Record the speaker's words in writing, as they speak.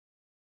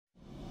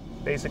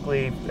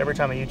Basically, every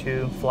time a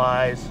U-2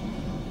 flies,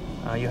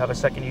 you have a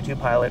second U-2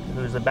 pilot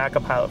who's the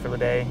backup pilot for the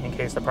day in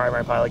case the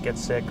primary pilot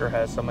gets sick or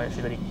has some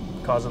issue that he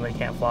causes them that he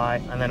can't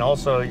fly. And then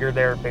also you're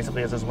there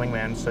basically as his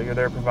wingman, so you're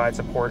there to provide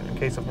support in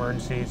case of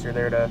emergencies. You're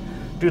there to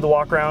do the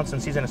walk around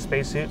since he's in a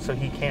spacesuit, so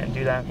he can't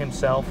do that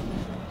himself.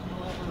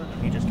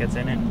 He just gets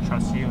in it and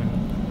trusts you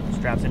and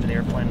straps into the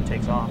airplane and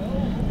takes off.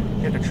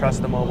 You have to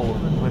trust the mobile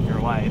with your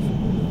life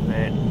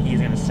that he's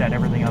going to set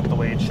everything up the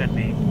way it should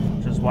be,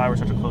 which is why we're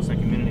such a close-knit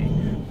community.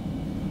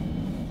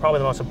 Probably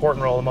the most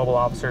important role of the mobile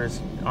officer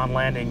is on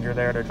landing. You're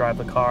there to drive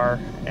the car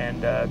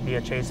and be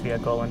a chase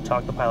vehicle and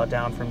talk the pilot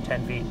down from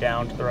 10 feet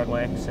down to the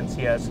runway, since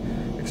he has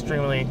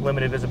extremely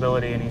limited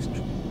visibility and he's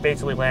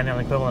basically landing on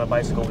the equivalent of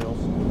bicycle wheels.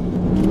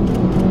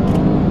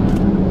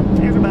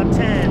 Here's about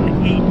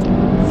 10, 8,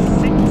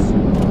 6,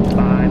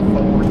 5,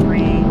 4, 3,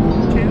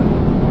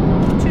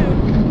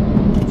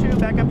 2, 2,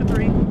 back up to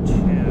 3, 2,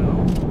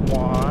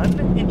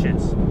 1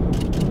 inches.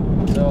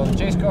 So the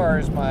chase car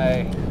is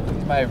my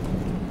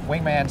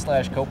wingman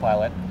slash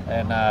co-pilot,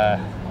 and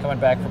coming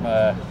back from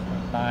a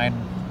 9,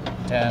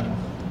 10,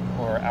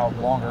 or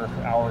longer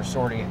hour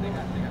sortie,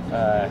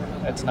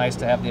 it's nice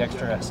to have the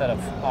extra set of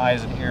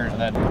eyes and ears,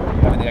 and then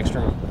having the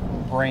extra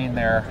brain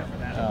there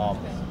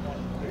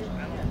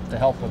to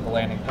help with the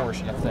landing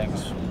portion of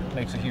things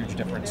makes a huge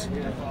difference.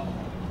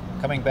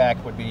 Coming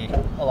back would be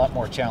a lot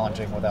more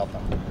challenging without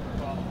them.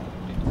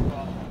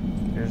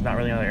 There's not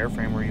really another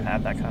airframe where you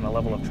have that kind of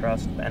level of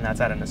trust, and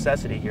that's out of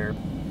necessity here.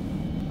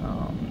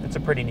 It's a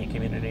pretty neat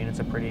community, and it's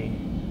a pretty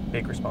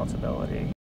big responsibility.